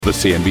The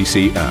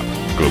CNBC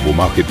app. Global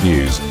market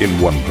news in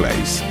one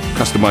place.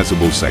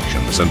 Customizable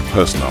sections and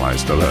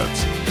personalized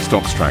alerts.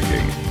 Stocks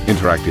tracking,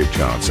 interactive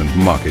charts and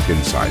market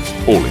insights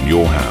all in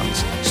your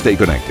hands. Stay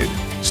connected.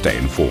 Stay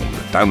informed.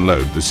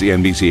 Download the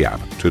CNBC app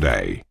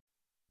today.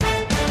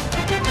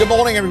 Good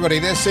morning, everybody.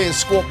 This is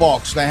Squawk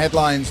Box. The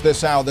headlines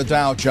this hour: the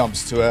Dow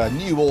jumps to a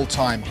new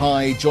all-time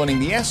high, joining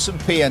the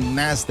S&P and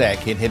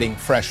Nasdaq in hitting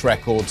fresh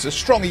records. A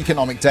strong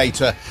economic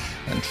data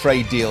and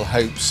trade deal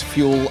hopes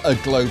fuel a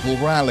global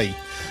rally.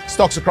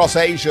 Stocks across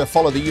Asia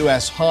follow the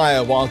US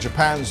higher, while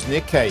Japan's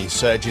Nikkei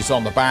surges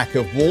on the back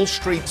of Wall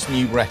Street's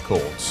new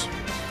records.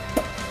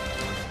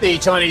 The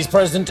Chinese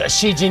President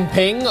Xi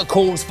Jinping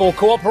calls for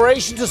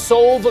cooperation to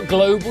solve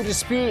global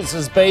disputes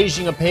as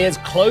Beijing appears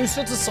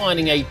closer to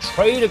signing a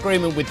trade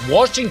agreement with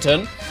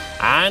Washington,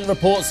 and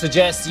reports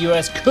suggest the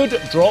US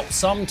could drop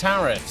some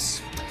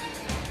tariffs.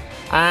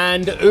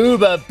 And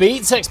Uber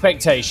beats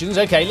expectations.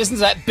 Okay, listen to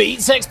that.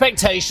 Beats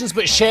expectations,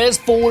 but shares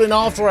fall in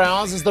after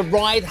hours as the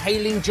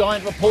ride-hailing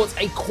giant reports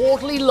a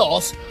quarterly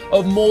loss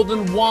of more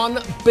than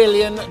 $1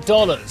 billion.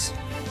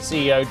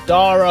 CEO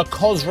Dara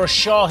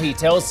Khosrowshahi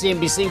tells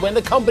CNBC when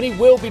the company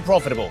will be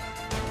profitable.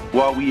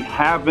 Well, we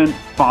haven't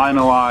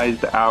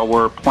finalized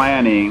our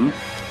planning,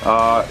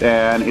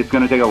 and it's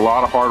going to take a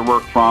lot of hard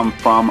work from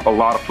a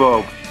lot of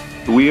folks.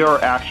 We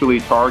are actually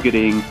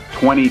targeting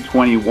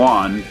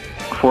 2021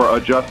 for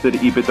adjusted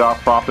EBITDA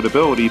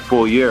profitability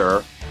full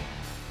year.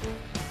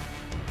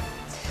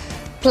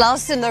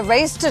 Plus, in the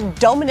race to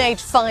dominate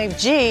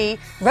 5G,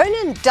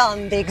 Ronan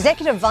Dunn, the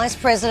executive vice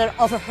president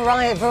of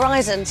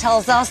Verizon,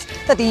 tells us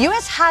that the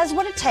US has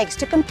what it takes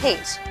to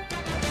compete.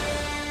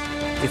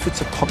 If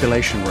it's a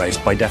population race,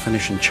 by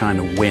definition,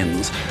 China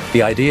wins.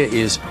 The idea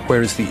is,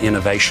 where is the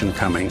innovation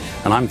coming?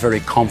 And I'm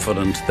very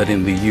confident that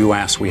in the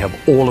US, we have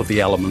all of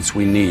the elements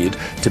we need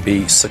to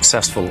be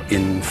successful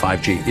in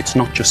 5G. It's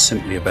not just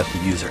simply about the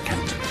user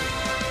count.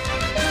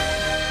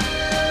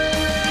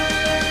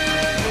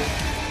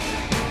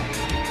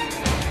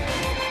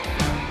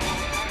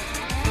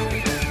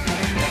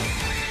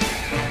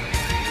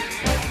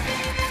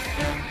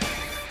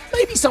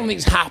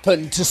 Something's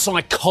happened to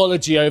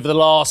psychology over the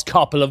last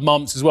couple of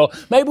months as well.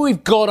 Maybe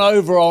we've got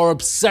over our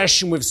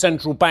obsession with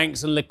central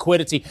banks and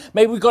liquidity.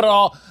 Maybe we've got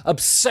our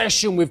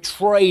obsession with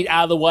trade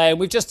out of the way and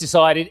we've just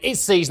decided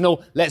it's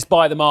seasonal, let's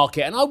buy the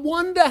market. And I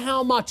wonder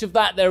how much of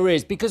that there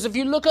is, because if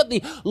you look at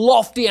the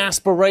lofty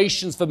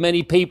aspirations for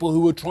many people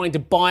who were trying to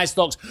buy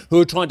stocks, who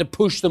were trying to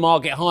push the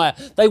market higher,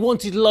 they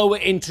wanted lower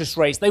interest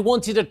rates, they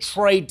wanted a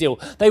trade deal,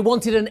 they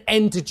wanted an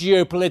end to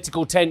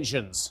geopolitical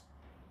tensions.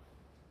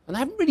 And they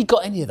haven't really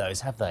got any of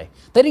those, have they?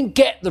 They didn't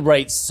get the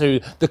rates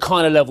to the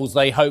kind of levels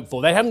they hoped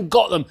for. They haven't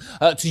got them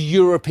to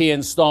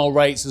European-style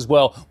rates as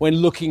well when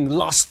looking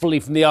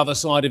lustfully from the other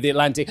side of the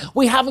Atlantic.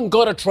 We haven't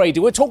got a trade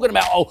deal. We're talking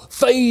about,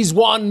 phase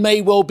one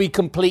may well be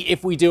complete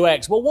if we do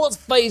X. Well, what's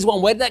phase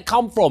one? Where did that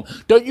come from?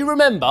 Don't you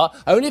remember?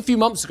 Only a few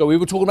months ago, we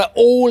were talking about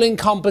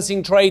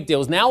all-encompassing trade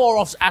deals. Now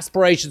our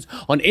aspirations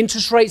on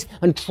interest rates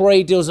and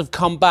trade deals have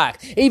come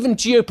back. Even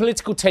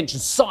geopolitical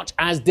tensions, such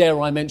as,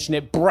 dare I mention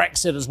it,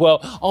 Brexit as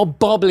well, are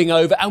bubbling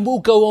over and will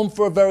go on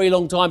for a very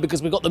long time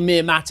because we've got the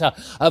mere matter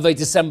of a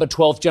December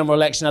 12th general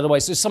election out of the way.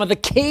 So some of the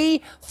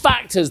key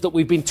factors that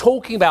we've been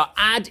talking about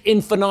ad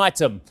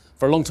infinitum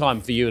for a long time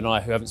for you and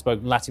I who haven't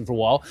spoken Latin for a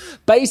while,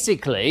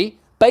 basically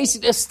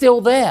are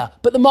still there.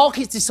 But the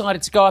market's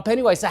decided to go up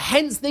anyway. So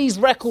hence these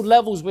record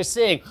levels we're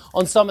seeing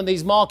on some of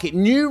these markets.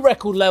 New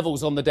record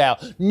levels on the Dow,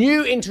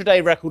 new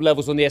intraday record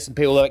levels on the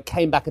S&P, although it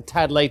came back a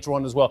tad later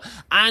on as well,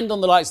 and on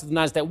the likes of the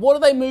Nasdaq. What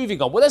are they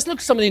moving on? Well, let's look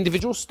at some of the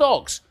individual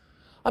stocks.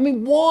 I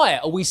mean, why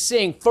are we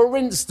seeing, for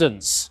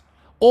instance,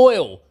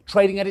 oil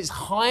trading at its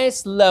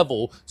highest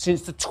level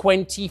since the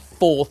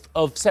 24th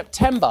of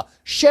September?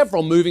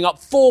 Chevron moving up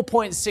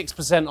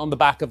 4.6% on the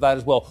back of that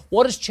as well.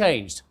 What has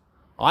changed?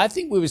 I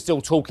think we were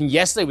still talking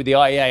yesterday with the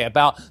IEA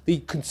about the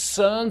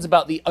concerns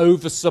about the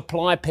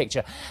oversupply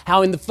picture.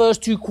 How in the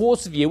first 2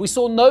 quarters of the year we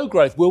saw no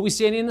growth. Will we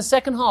see any in the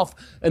second half?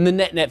 And the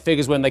net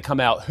figures when they come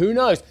out, who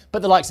knows?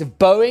 But the likes of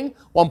Boeing,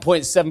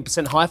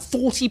 1.7% higher,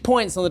 40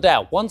 points on the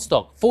Dow. One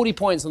stock, 40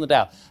 points on the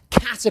Dow.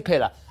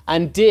 Caterpillar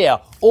and Deere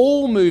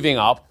all moving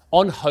up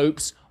on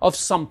hopes of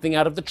something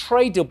out of the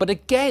trade deal. But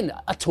again,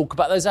 I talk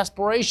about those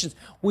aspirations.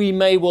 We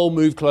may well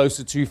move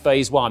closer to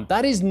phase one.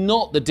 That is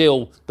not the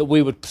deal that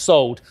we were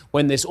sold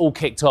when this all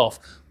kicked off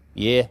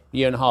year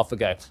and a half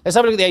ago. Let's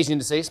have a look at the Asian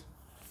indices.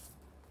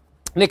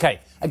 Nikkei,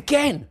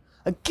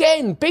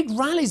 Again, big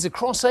rallies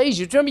across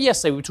Asia. Do you remember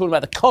yesterday we were talking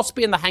about the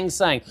Kospi and the Hang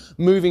Seng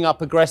moving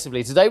up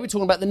aggressively? Today we're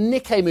talking about the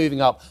Nikkei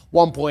moving up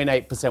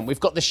 1.8%. We've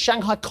got the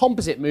Shanghai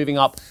Composite moving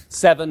up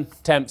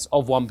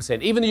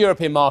 0.7%. Even the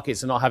European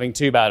markets are not having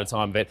too bad a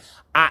time of it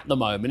at the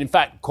moment. In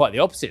fact, quite the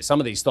opposite. Some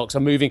of these stocks are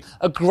moving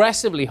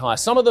aggressively higher.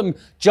 Some of them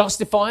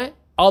justify it.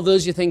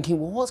 Others you're thinking,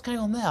 well, what's going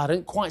on there? I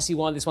don't quite see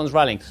why this one's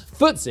rallying.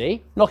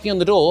 FTSE knocking on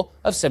the door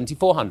of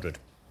 7,400.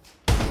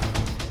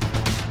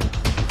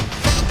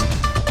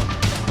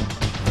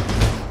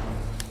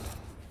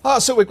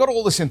 So we've got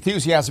all this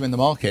enthusiasm in the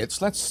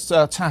markets. Let's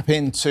tap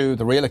into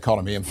the real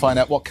economy and find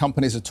out what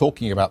companies are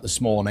talking about this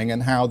morning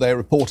and how they're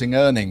reporting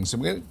earnings.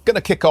 And we're going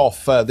to kick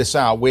off this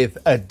hour with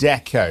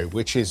Adecco,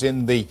 which is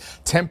in the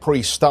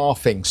temporary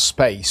staffing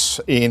space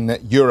in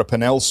Europe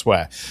and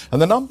elsewhere.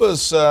 And the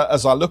numbers,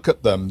 as I look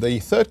at them, the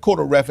third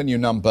quarter revenue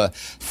number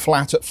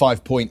flat at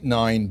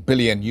 5.9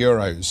 billion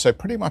euros. So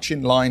pretty much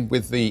in line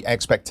with the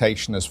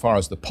expectation as far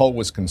as the poll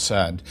was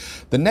concerned.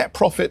 The net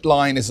profit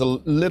line is a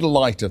little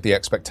light of the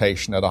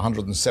expectation at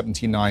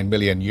 179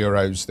 million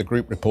euros. The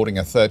group reporting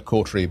a third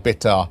quarter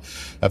EBITDA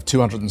of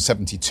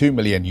 272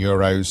 million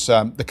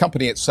euros. The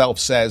company itself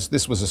says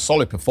this was a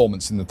solid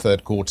performance in the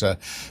third quarter,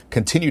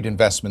 continued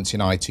investments in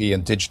IT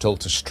and digital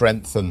to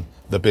strengthen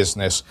the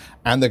business,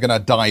 and they're going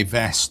to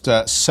divest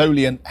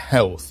Soliant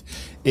Health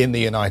in the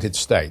United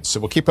States. So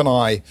we'll keep an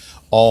eye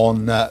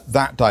on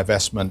that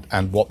divestment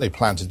and what they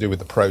plan to do with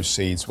the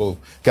proceeds. We'll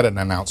get an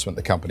announcement,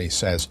 the company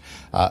says,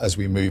 as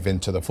we move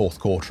into the fourth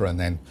quarter and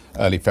then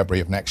early February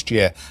of next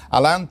year.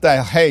 Alain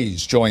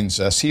Delhaize joins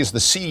us. He is the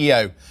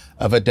CEO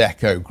of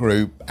Adecco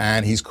Group,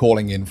 and he's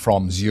calling in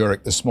from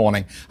Zurich this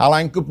morning.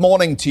 Alain, good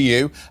morning to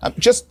you.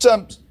 Just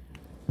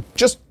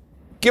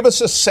give us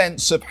a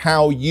sense of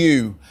how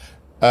you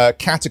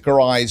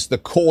categorize the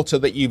quarter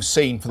that you've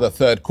seen for the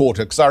third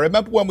quarter? Because I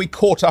remember when we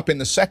caught up in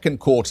the second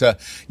quarter,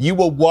 you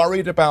were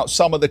worried about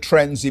some of the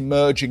trends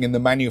emerging in the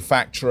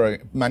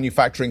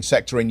manufacturing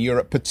sector in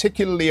Europe,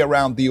 particularly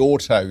around the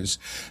autos.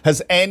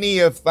 Has any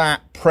of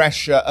that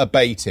pressure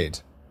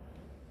abated?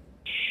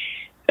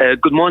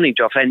 Good morning,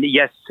 Geoff. And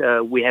yes,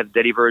 we have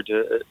delivered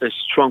a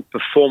strong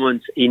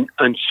performance in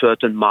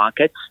uncertain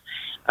markets.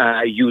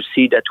 You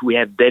see that we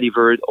have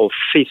delivered our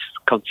fifth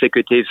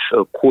consecutive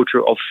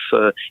quarter of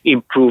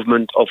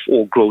improvement of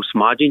our gross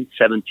margin,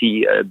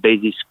 70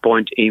 basis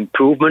point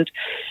improvement,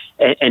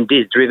 and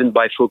this is driven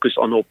by focus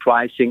on our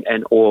pricing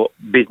and our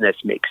business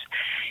mix.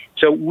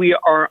 So we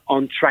are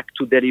on track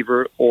to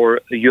deliver our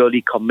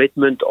yearly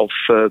commitment of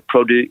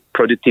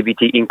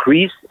productivity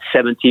increase,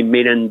 70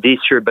 million this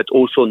year, but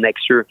also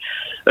next year,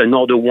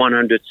 another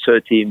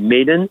 130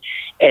 million.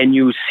 And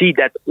you see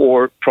that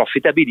our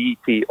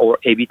profitability or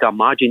EBITDA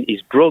margin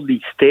is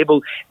broadly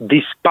stable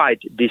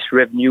despite this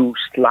revenue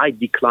slight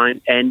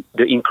decline and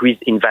the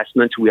increased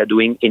investments we are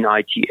doing in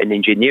IT and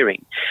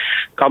engineering.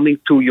 Coming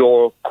to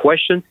your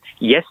question,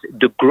 yes,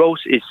 the growth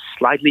is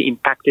slightly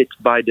impacted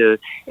by the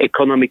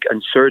economic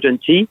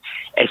uncertainty,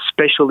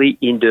 especially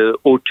in the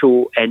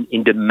auto and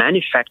in the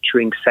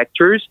manufacturing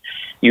sectors.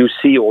 You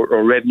see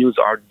our revenues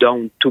are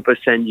down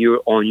 2% year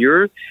on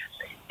year.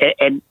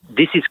 And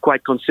this is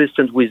quite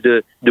consistent with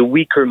the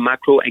weaker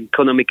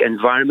macroeconomic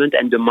environment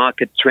and the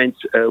market trends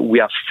we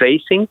are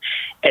facing,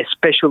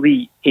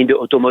 especially in the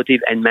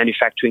automotive and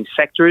manufacturing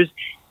sectors,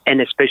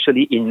 and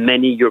especially in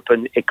many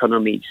European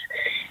economies.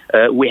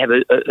 We have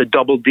a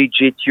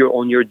double-digit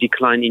year-on-year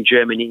decline in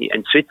Germany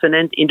and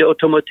Switzerland in the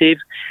automotive,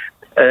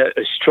 a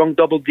strong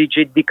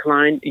double-digit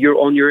decline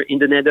year-on-year in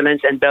the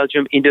Netherlands and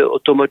Belgium in the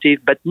automotive,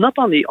 but not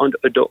only on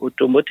the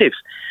automotive.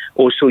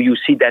 Also, you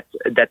see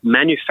that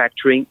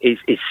manufacturing is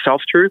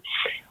softer,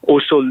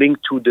 also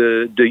linked to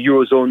the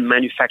Eurozone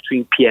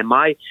manufacturing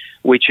PMI,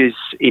 which is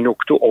in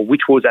October, or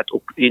which was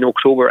in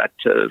October at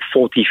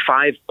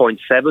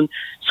 45.7,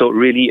 so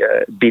really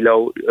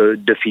below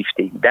the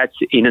 50. That's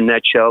in a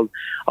nutshell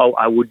how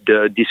I would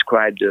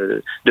describe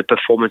the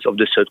performance of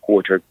the third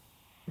quarter.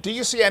 Do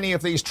you see any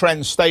of these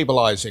trends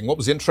stabilizing? What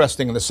was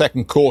interesting in the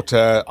second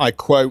quarter, I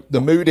quote,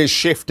 "The mood is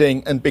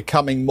shifting and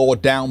becoming more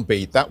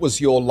downbeat." That was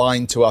your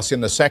line to us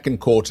in the second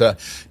quarter.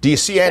 Do you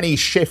see any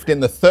shift in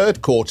the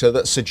third quarter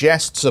that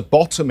suggests a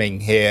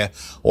bottoming here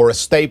or a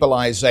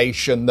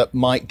stabilization that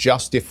might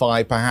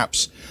justify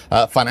perhaps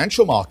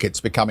financial markets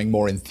becoming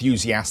more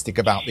enthusiastic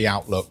about the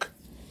outlook?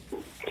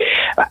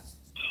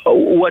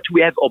 What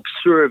we have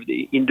observed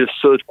in the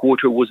third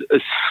quarter was a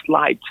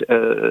slight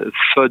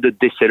further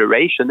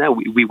deceleration.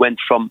 We went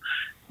from,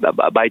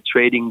 by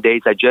trading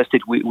days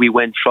adjusted, we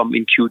went from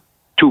in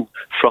Q2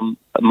 from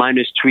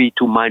 -3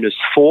 to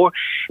 -4.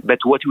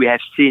 But what we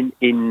have seen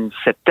in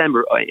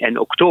September and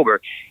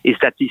October is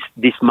that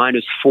this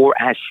 -4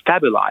 has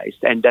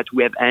stabilized and that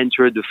we have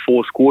entered the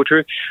fourth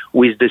quarter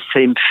with the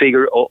same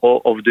figure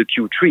of the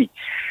Q3.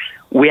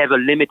 We have a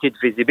limited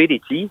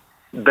visibility,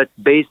 but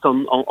based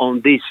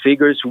on these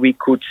figures, we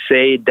could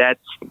say that,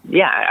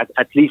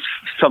 at least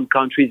some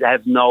countries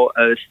have now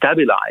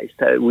stabilized.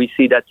 We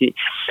see that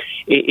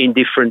in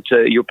different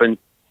European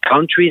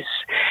countries.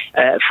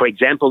 For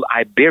example,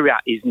 Iberia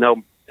is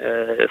now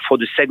for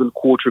the second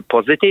quarter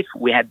positive.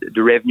 We had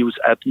the revenues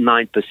up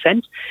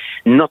 9%.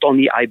 Not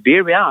only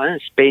Iberia,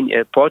 Spain,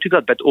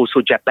 Portugal, but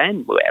also Japan.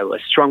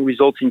 Strong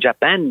results in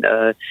Japan.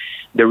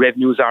 The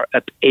revenues are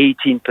up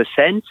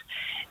 18%.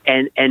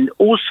 And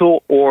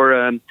also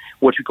our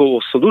what we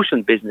call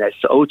solution business,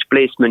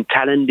 outplacement,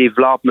 talent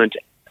development,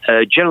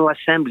 general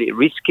assembly,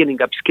 reskilling,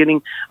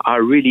 upskilling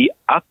are really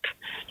up.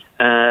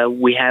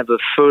 We have a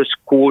first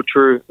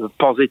quarter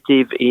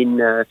positive in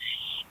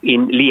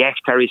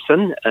Liège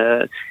Harrison,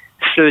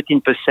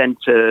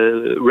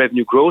 13%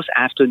 revenue growth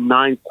after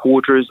 9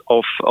 quarters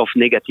of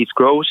negative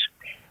growth.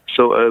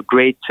 So a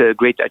great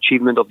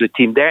achievement of the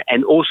team there.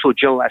 And also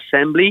General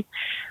Assembly,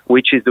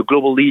 which is the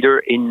global leader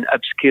in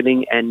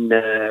upskilling and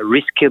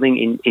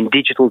reskilling in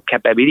digital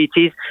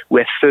capabilities,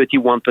 with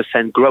 31%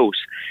 growth.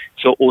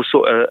 So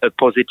also a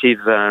positive,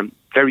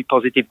 very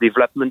positive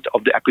development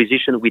of the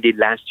acquisition we did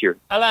last year.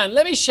 Alain,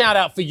 let me shout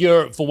out for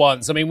Europe for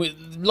once. I mean, a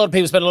lot of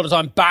people spend a lot of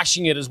time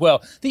bashing it as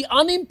well. The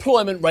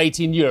unemployment rate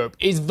in Europe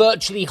is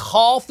virtually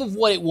half of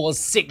what it was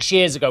 6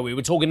 years ago. We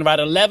were talking about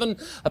 11,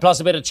 plus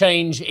a bit of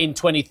change in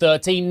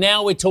 2013.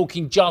 Now we're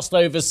talking just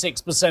over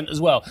 6%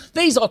 as well.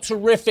 These are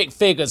terrific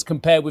figures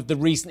compared with the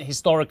recent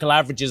historical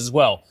averages as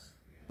well.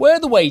 Where are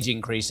the wage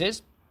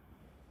increases?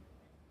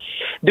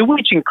 The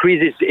wage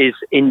increases is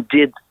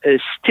indeed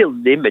still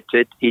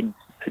limited in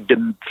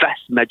the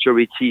vast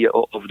majority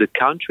of the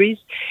countries.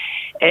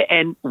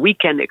 And we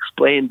can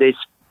explain this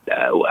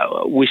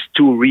with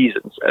 2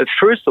 reasons.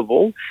 First of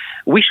all,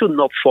 we should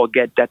not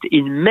forget that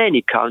in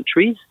many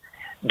countries,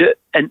 the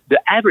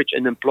average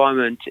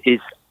unemployment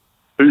is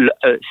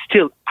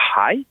still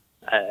high,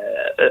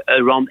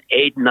 around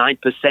 8-9%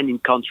 in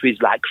countries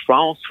like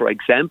France, for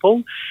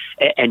example,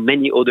 and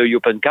many other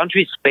European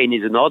countries. Spain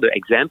is another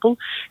example.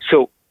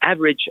 So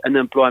average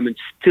unemployment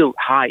still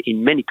high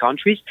in many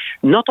countries.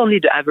 Not only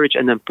the average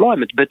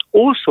unemployment, but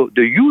also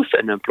the youth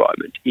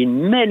unemployment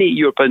in many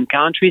European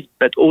countries,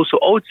 but also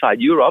outside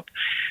Europe.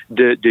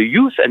 The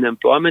youth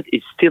unemployment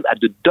is still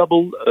at the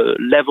double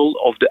level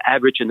of the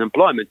average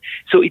unemployment.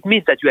 So it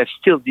means that you have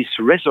still this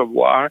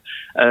reservoir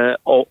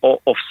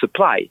of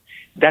supply.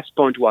 That's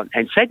point one.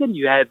 And second,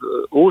 you have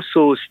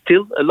also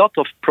still a lot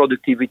of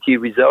productivity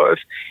reserve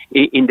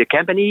in the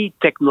company,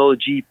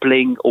 technology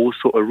playing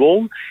also a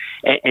role,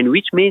 and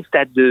which means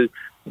that the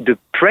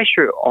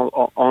pressure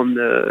on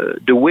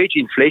the wage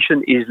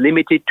inflation is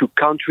limited to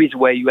countries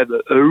where you have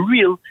a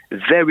real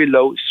very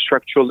low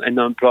structural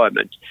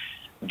unemployment.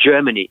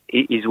 Germany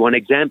is one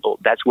example.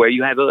 That's where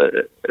you have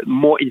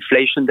more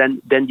inflation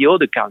than the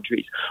other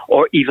countries,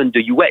 or even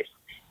the US.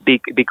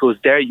 Because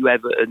there you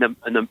have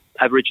an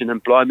average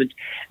unemployment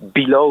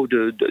below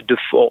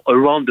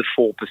around the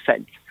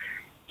 4%.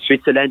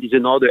 Switzerland is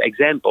another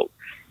example,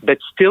 but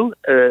still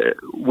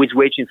with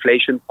wage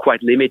inflation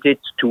quite limited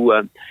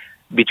to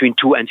between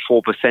 2 and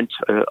 4%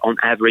 on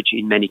average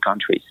in many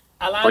countries,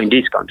 Alain, or in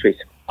these countries.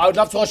 I would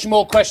love to ask you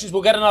more questions.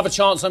 We'll get another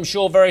chance, I'm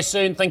sure, very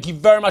soon. Thank you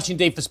very much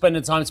indeed for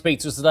spending time to speak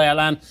to us today,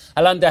 Alain.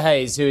 Alain De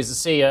Hayes, who is the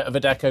CEO of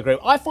Adecco Group.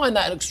 I find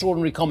that an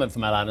extraordinary comment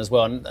from Alain as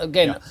well. And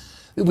again,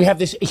 we have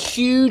this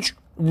huge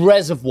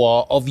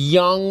reservoir of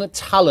young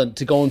talent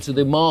to go onto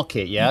the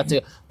market,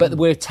 but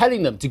we're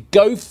telling them to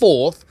go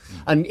forth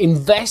and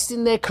invest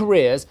in their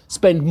careers,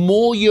 spend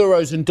more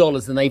euros and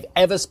dollars than they've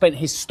ever spent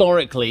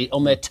historically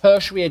on their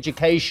tertiary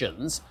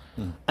educations,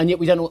 and yet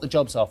we don't know what the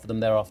jobs are for them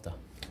thereafter.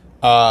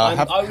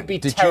 I would be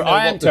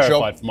terrified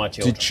for my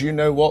children. Did you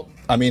know what?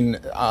 I mean,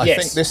 I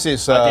think this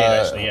is. I did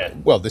actually, yeah.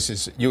 Well, this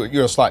is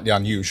you're slightly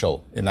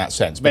unusual in that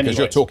sense because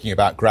you're talking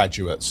about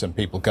graduates and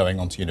people going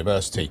on to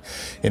university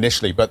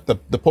initially. But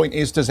the point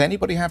is, does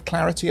anybody have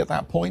clarity at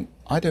that point?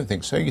 I don't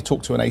think so. You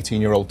talk to an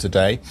 18-year-old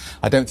today.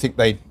 I don't think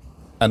they.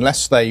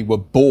 Unless they were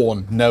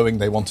born knowing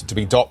they wanted to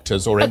be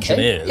doctors or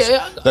engineers,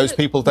 those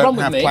people don't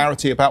have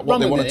clarity about what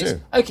they want to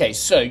do. Okay,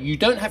 so you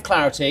don't have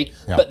clarity,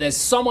 but there's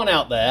someone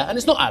out there, and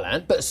it's not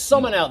Alain, but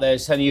someone out there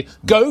is telling you,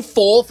 go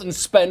forth and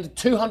spend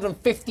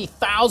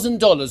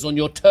 $250,000 on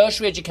your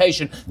tertiary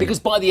education, because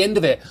by the end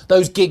of it,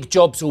 those gig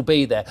jobs will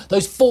be there.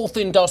 Those fourth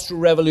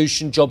industrial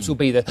revolution jobs will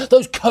be there.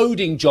 Those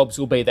coding jobs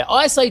will be there.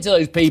 I say to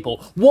those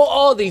people, what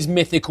are these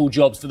mythical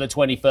jobs for the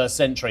 21st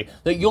century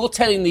that you're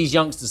telling these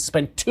youngsters to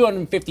spend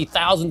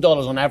 $250,000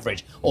 on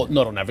average, or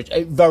not on average,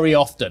 very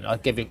often, I'll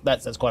give you,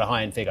 that's quite a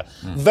high-end figure,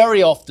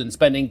 very often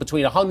spending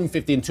between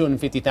 $150,000 and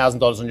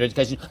 $250,000 on your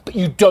education, but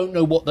you don't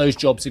know what those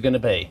jobs are going to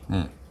be.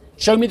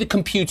 Show me the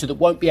computer that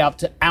won't be able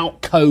to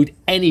outcode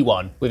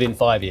anyone within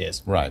 5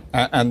 years. Right,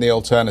 and the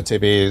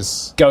alternative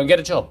is? Go and get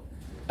a job.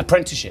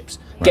 Apprenticeships.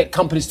 Get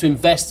companies to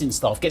invest in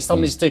stuff. Get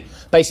companies to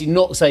basically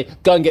not say,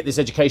 go and get this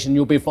education,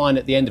 you'll be fine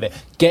at the end of it.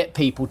 Get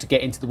people to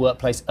get into the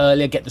workplace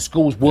earlier. Get the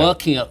schools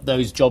working at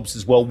those jobs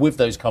as well with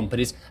those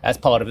companies as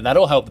part of it.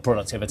 That'll help the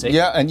productivity.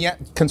 Yeah, and yet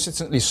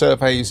consistently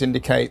surveys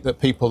indicate that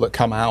people that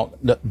come out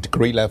at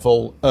degree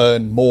level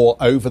earn more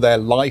over their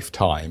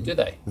lifetime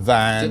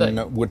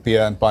than would be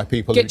earned by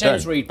people who don't. Get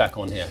James Reed back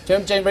on here. Do you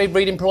remember James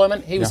Reed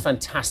Employment? He was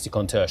fantastic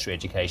on tertiary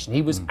education.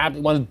 He was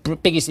one of the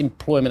biggest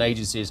employment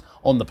agencies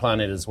on the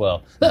planet as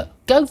well. Look,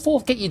 go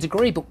forth, get your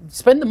degree, but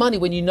spend the money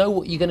when you know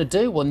what you're going to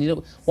do.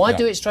 Why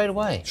do it straight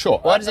away? Sure.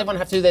 Why does everyone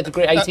have to do their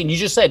degree at 18? You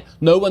just said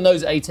no one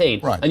knows at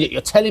 18, and yet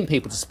you're telling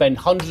people to spend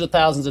hundreds of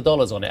thousands of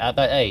dollars on it at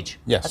that age.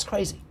 Yes. That's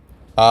crazy.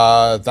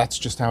 That's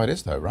just how it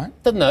is, though, right?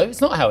 No, it's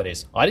not how it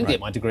is. I didn't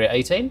get my degree at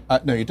 18.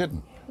 No, you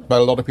didn't.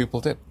 But a lot of people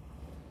did.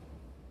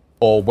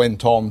 Or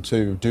went on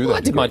to do that.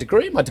 I did my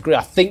degree. My degree,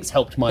 I think,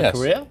 helped my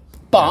career.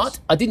 But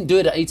I didn't do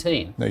it at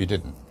 18. No, you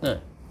didn't. No.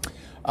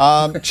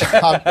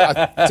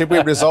 Did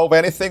we resolve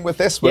anything with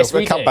this? Yes,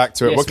 we'll come did. back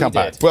to it. Yes, we'll come we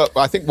back. did. Well,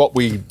 I think what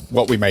we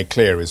made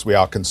clear is we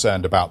are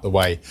concerned about the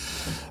way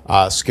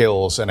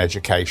skills and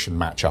education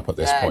match up at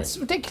this point. It's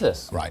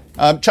ridiculous. Right.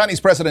 Chinese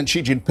President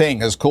Xi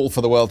Jinping has called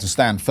for the world to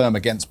stand firm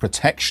against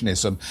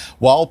protectionism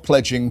while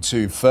pledging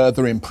to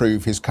further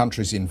improve his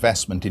country's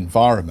investment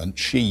environment.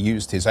 Xi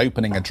used his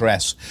opening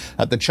address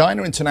at the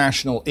China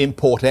International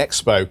Import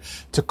Expo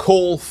to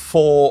call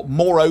for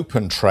more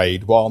open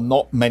trade while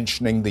not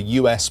mentioning the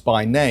US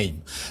by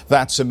name.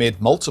 That's amid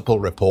multiple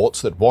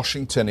reports that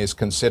Washington is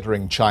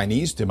considering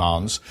Chinese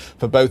demands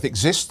for both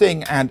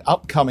existing and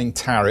upcoming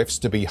tariffs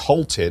to be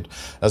halted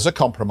as a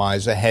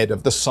compromise ahead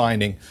of the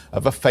signing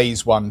of a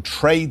Phase 1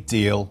 trade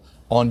deal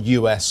on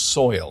US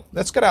soil.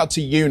 Let's get out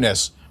to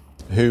Eunice,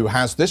 who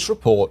has this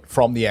report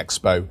from the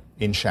expo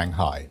in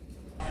Shanghai.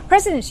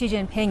 President Xi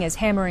Jinping is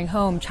hammering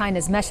home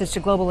China's message to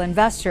global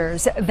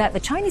investors that the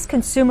Chinese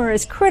consumer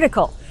is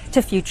critical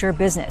to future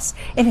business.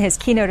 In his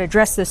keynote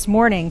address this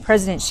morning,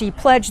 President Xi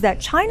pledged that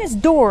China's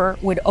door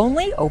would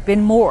only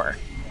open more.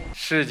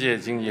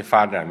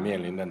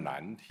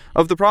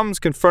 Of the problems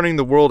confronting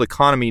the world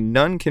economy,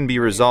 none can be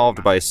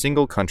resolved by a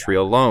single country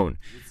alone.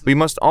 We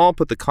must all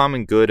put the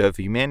common good of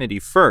humanity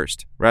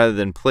first, rather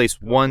than place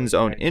one's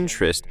own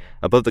interest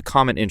above the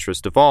common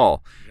interest of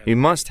all. We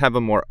must have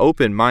a more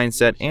open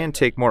mindset and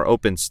take more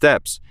open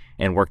steps,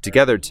 and work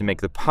together to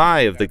make the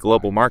pie of the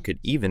global market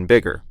even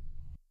bigger.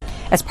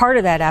 As part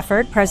of that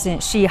effort,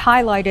 President Xi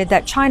highlighted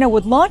that China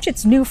would launch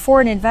its new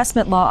foreign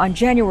investment law on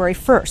January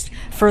 1st,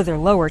 further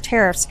lower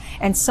tariffs,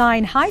 and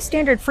sign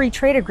high-standard free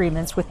trade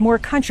agreements with more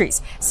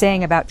countries,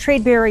 saying about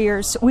trade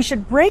barriers, we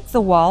should break the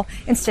wall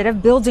instead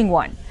of building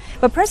one.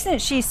 But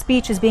President Xi's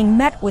speech is being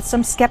met with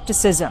some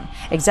skepticism.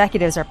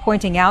 Executives are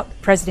pointing out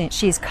President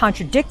Xi's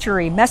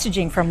contradictory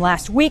messaging from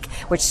last week,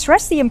 which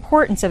stressed the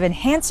importance of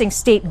enhancing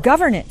state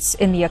governance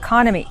in the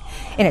economy.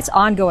 In its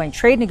ongoing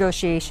trade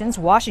negotiations,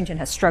 Washington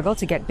has struggled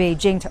to get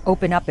Beijing to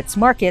open up its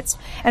markets.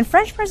 And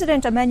French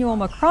President Emmanuel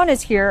Macron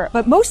is here,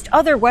 but most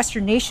other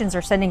Western nations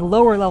are sending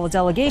lower-level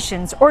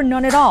delegations or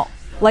none at all,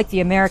 like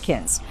the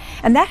Americans.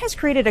 And that has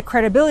created a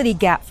credibility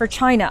gap for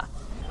China.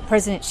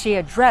 President Xi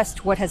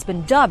addressed what has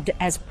been dubbed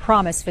as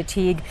promise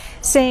fatigue,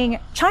 saying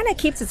China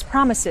keeps its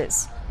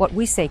promises. What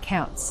we say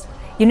counts.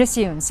 Eunice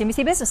Yoon,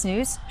 CBC Business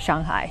News,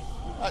 Shanghai.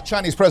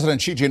 Chinese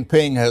President Xi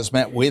Jinping has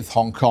met with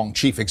Hong Kong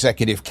Chief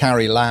Executive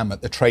Carrie Lam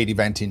at the trade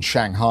event in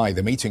Shanghai.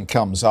 The meeting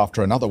comes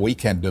after another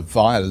weekend of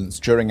violence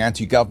during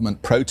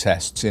anti-government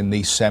protests in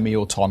the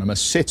semi-autonomous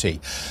city.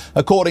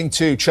 According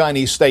to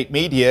Chinese state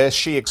media,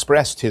 Xi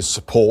expressed his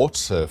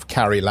support of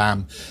Carrie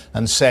Lam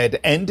and said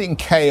ending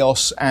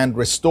chaos and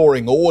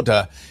restoring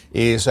order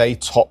is a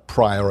top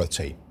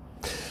priority.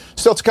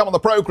 Still to come on the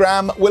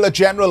programme, will a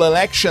general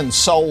election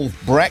solve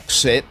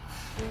Brexit?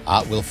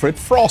 Wilfred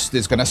Frost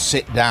is going to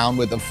sit down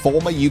with the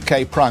former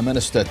UK Prime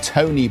Minister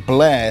Tony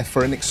Blair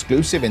for an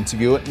exclusive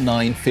interview at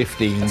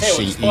 9:15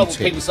 CET. What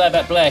people say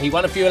about Blair, he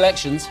won a few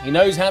elections. He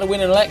knows how to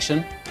win an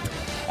election.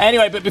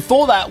 Anyway, but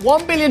before that,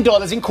 $1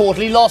 billion in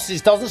quarterly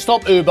losses doesn't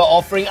stop Uber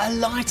offering a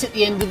light at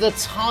the end of the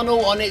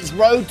tunnel on its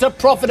road to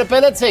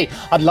profitability.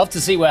 I'd love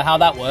to see how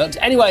that works.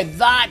 Anyway,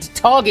 that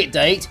target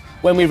date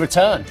when we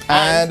return.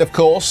 And of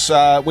course,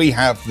 we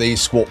have the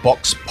Squawk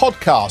Box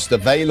podcast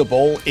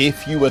available.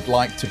 If you would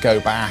like to go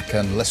back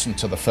and listen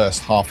to the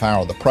first half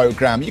hour of the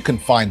programme, you can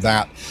find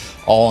that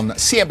on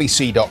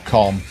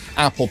cnbc.com,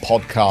 Apple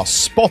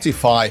Podcasts,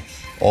 Spotify,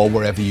 or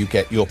wherever you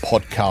get your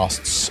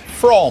podcasts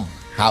from.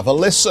 Have a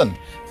listen.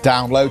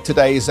 Download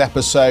today's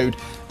episode.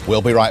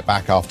 We'll be right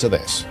back after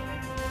this.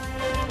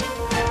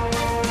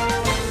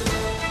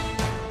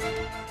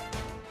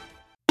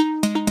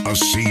 A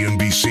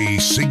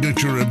CNBC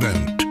signature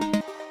event.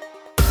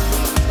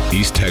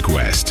 East Tech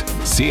West,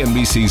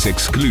 CNBC's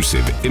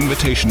exclusive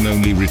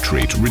invitation-only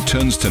retreat,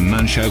 returns to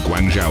Nanshao,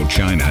 Guangzhou,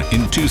 China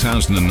in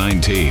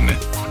 2019.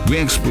 We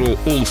explore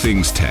all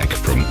things tech,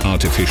 from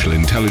artificial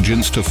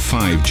intelligence to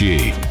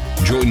 5G.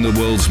 Join the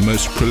world's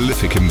most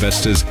prolific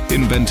investors,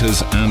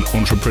 inventors, and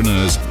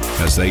entrepreneurs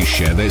as they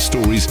share their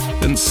stories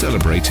and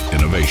celebrate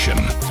innovation.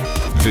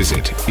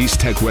 Visit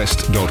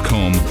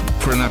easttechwest.com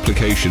for an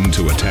application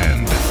to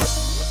attend.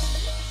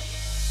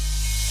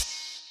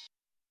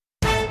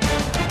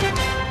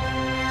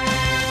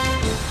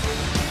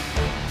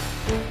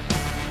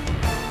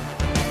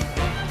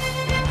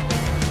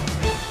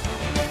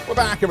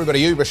 Back, everybody.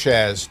 Uber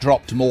shares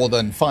dropped more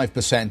than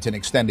 5% in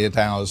extended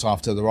hours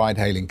after the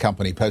ride-hailing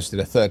company posted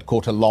a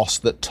third-quarter loss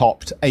that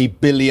topped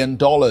 $1 billion.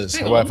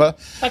 However,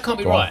 that can't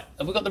be right.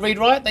 Have we got the read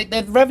right?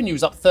 Their revenue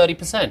was up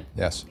 30%.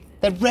 Yes.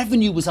 Their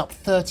revenue was up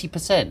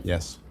 30%.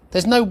 Yes.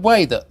 There's no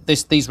way that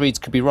these reads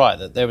could be right,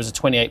 that there was a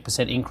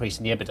 28% increase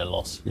in the EBITDA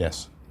loss.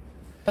 Yes.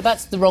 But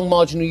that's the wrong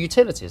marginal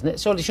utility, isn't it?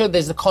 Surely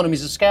there's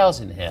economies of scales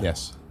in here.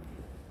 Yes.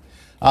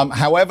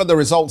 However, the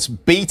results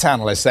beat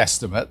analyst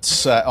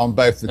estimates on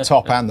both the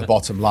top and the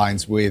bottom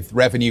lines, with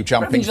revenue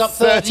jumping up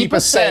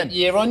 30%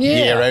 year on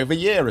year. Year over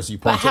year, as you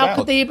pointed out. But how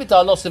could the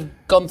EBITDA loss have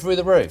gone through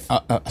the roof?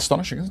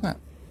 Astonishing, isn't it?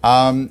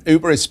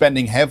 Uber is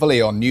spending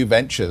heavily on new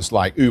ventures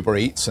like Uber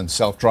Eats and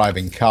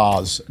self-driving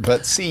cars.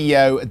 But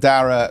CEO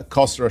Dara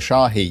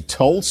Khosrowshahi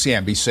told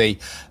CNBC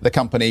the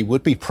company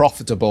would be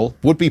profitable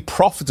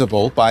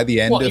by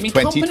the end of 2021.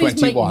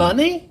 Companies make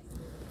money?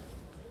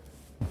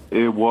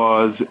 It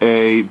was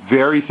a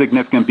very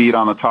significant beat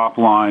on the top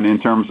line in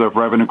terms of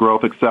revenue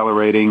growth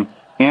accelerating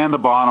and the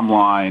bottom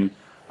line.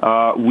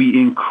 We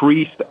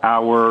increased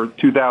our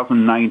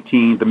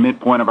 2019, the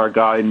midpoint of our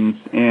guidance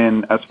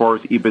in as far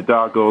as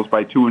EBITDA goes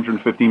by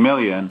 $250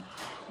 million.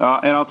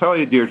 And I'll tell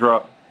you,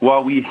 Deirdre,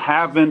 while we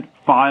haven't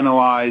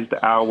finalized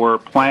our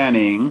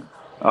planning,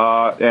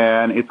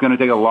 and it's going to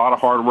take a lot of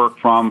hard work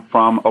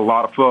from a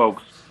lot of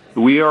folks,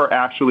 we are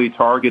actually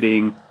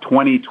targeting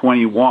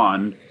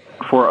 2021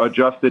 for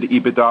adjusted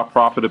EBITDA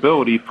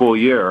profitability full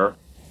year.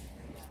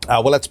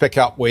 Well, let's pick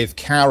up with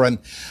Karen.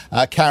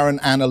 Karen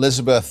and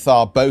Elizabeth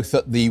are both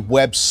at the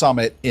Web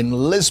Summit in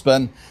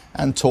Lisbon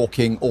and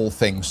talking all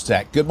things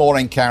tech. Good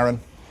morning, Karen.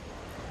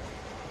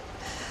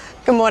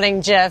 Good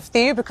morning, Jeff. The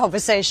Uber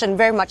conversation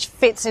very much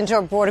fits into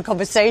a broader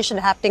conversation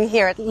happening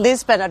here at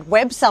Lisbon at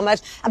Web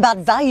Summit about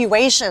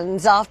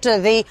valuations after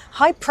the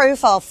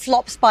high-profile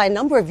flops by a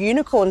number of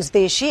unicorns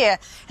this year.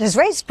 It has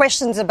raised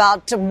questions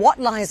about what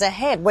lies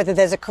ahead, whether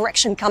there's a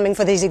correction coming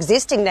for these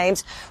existing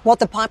names, what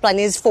the pipeline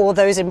is for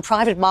those in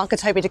private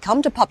markets hoping to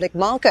come to public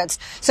markets.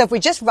 So if we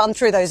just run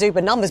through those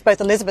Uber numbers, both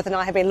Elizabeth and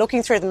I have been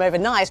looking through them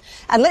overnight,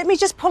 and let me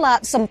just pull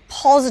out some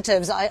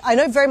positives. I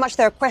know very much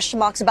there are question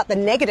marks about the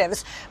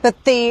negatives, but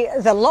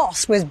the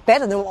loss was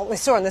better than what we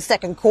saw in the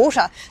second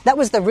quarter. That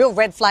was the real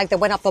red flag that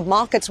went up the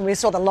markets when we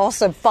saw the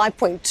loss of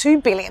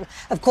 $5.2 billion.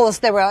 Of course,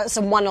 there were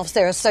some one-offs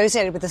there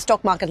associated with the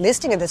stock market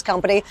listing of this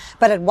company,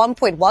 but at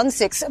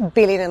 $1.16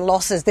 billion in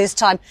losses this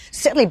time,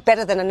 certainly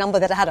better than a number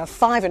that had a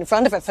 5 in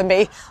front of it for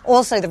me.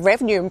 Also, the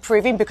revenue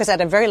improving because at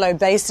a very low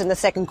base in the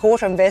second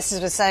quarter,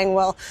 investors were saying,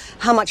 well,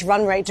 how much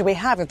run rate do we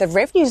have? If the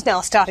revenue's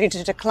now starting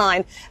to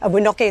decline and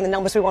we're not getting the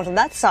numbers we want on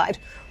that side,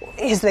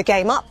 is the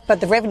game up? But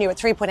the revenue at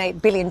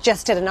 $3.8 billion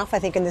just did enough, I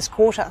think, in this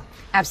quarter.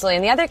 Absolutely.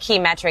 And the other key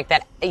metric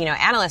that,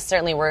 analysts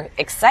certainly were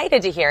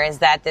excited to hear is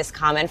that this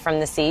comment from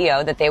the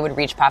CEO that they would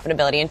reach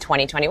profitability in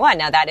 2021.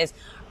 Now, that is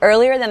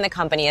earlier than the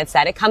company had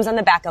said. It comes on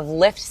the back of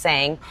Lyft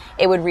saying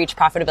it would reach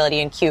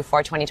profitability in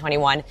Q4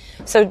 2021.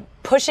 So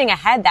pushing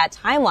ahead that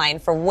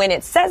timeline for when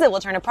it says it will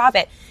turn a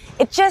profit,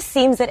 it just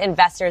seems that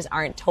investors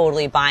aren't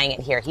totally buying it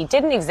here. He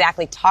didn't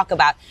exactly talk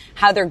about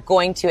how they're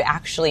going to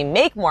actually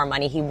make more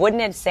money. He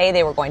wouldn't say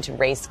they were going to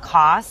raise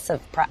costs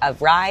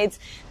of rides.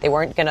 They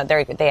weren't going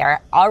to, they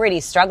are already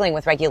struggling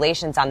with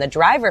regulations on the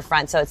driver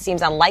front. So it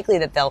seems unlikely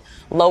that they'll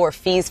lower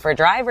fees for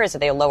drivers or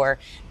they'll lower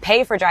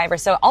pay for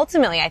drivers. So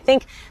ultimately, I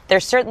think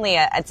there's certainly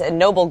it's a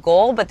noble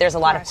goal, but there's a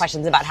lot of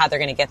questions about how they're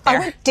going to get there. I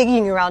went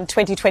digging around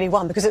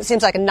 2021 because it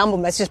seems like a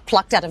number that's just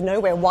plucked out of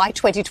nowhere. Why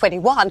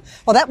 2021?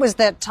 Well, that was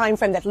the time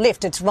frame that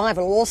Lyft, its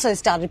rival, also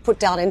started to put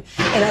down in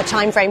a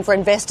time frame for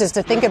investors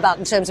to think about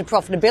in terms of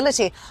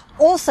profitability.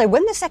 Also,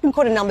 when the second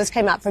quarter numbers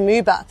came out from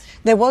Uber,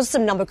 there was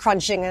some number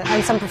crunching,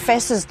 and some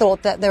professors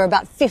thought that there were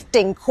about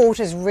 15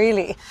 quarters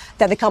really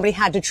that the company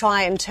had to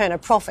try and turn a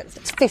profit.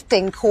 It's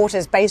 15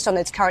 quarters based on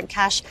its current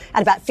cash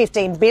at about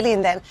 $15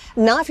 billion then.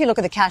 Now, if you look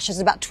at the cash, it's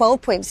about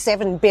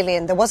 $12.7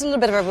 billion. There was a little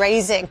bit of a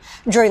raising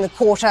during the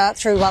quarter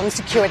through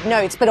unsecured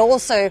notes, but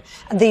also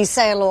the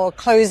sale or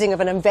closing of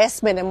an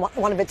investment in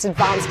one of its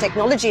advanced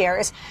technology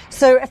areas.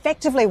 So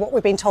effectively what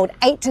we've been told,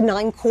 8 to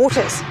 9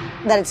 quarters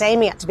that it's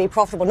aiming at to be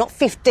profitable, not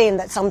 15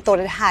 that some thought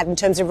it had in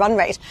terms of run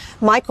rate.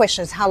 My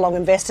question is how long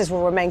investors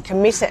will remain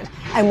committed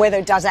and whether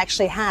it does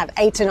actually have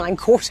 8 to 9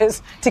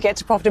 quarters to get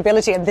to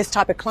profitability in this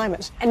type of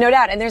climate. And no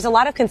doubt. And there's a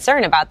lot of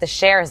concern about the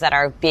shares that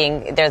are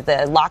there's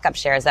the lockup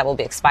shares that will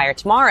be expired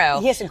tomorrow.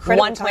 Yes,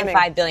 incredible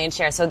 1.5 billion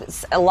shares. So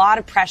it's a lot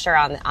of pressure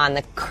on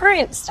the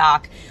current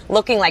stock,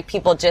 looking like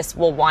people just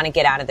will want to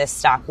get out of this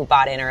stock who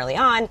bought in early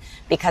on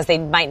because they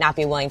might not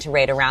be willing to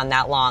wait around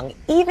that long.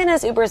 Even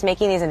as Uber is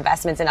making these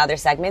investments in other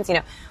segments,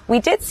 we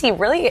did see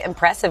really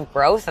impressive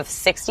growth of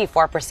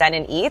 64%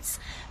 in Eats,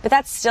 but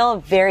that's still a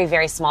very,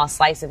 very small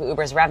slice of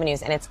Uber's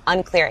revenues, and it's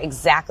unclear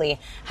exactly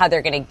how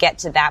they're going to get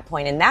to that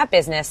point in that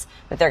business,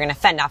 that they're going to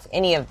fend off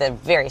any of the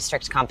very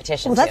strict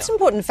competition. Well, that's an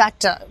important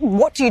factor.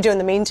 What do you do in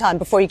the meantime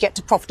before you get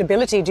to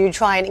profitability? Do you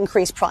try and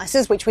increase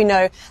prices, which we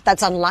know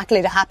that's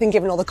unlikely to happen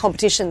given all the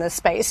competition in the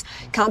space?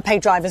 Can't pay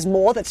drivers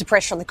more. That's a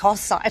pressure on the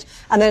cost side.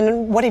 And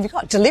then what have you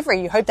got?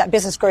 Delivery. You hope that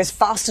business grows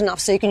fast enough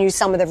so you can use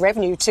some of the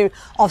revenue to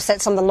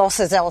offset some of the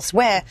losses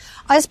elsewhere.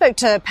 I spoke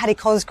to Paddy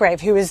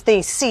Cosgrave, who is the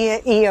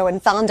CEO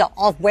and founder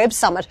of Web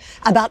Summit,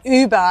 about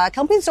Uber. A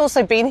company that's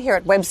also been here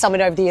at Web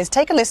Summit over the years.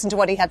 Take a listen to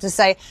what he had to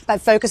say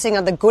about focusing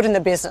on the good in the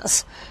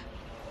business.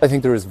 I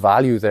think there is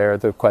value there.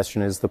 The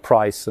question is the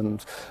price,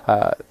 and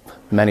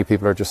many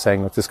people are just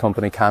saying, look, this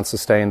company can't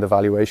sustain the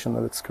valuation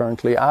that it's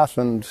currently at,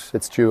 and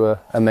it's due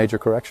a major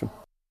correction.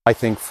 I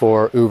think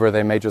for Uber,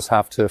 they may just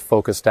have to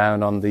focus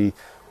down on the,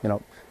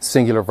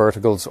 singular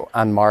verticals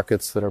and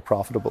markets that are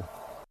profitable.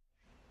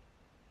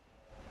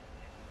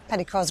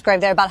 Paddy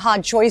Cosgrave there about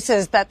hard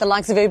choices that the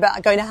likes of Uber are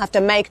going to have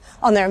to make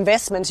on their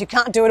investments. You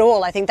can't do it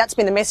all. I think that's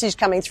been the message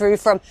coming through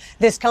from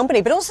this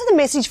company, but also the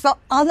message for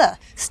other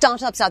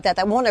startups out there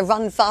that want to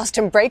run fast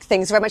and break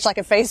things, very much like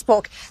a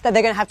Facebook, that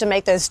they're going to have to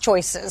make those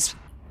choices.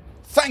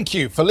 Thank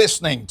you for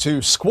listening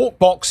to Squawk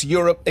Box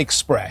Europe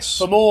Express.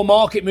 For more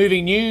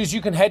market-moving news, you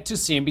can head to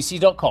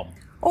cnbc.com.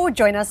 Or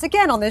join us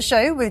again on the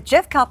show with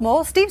Jeff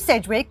Cutmore, Steve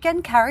Sedgwick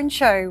and Karen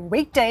Cho,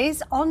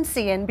 weekdays on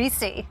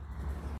CNBC.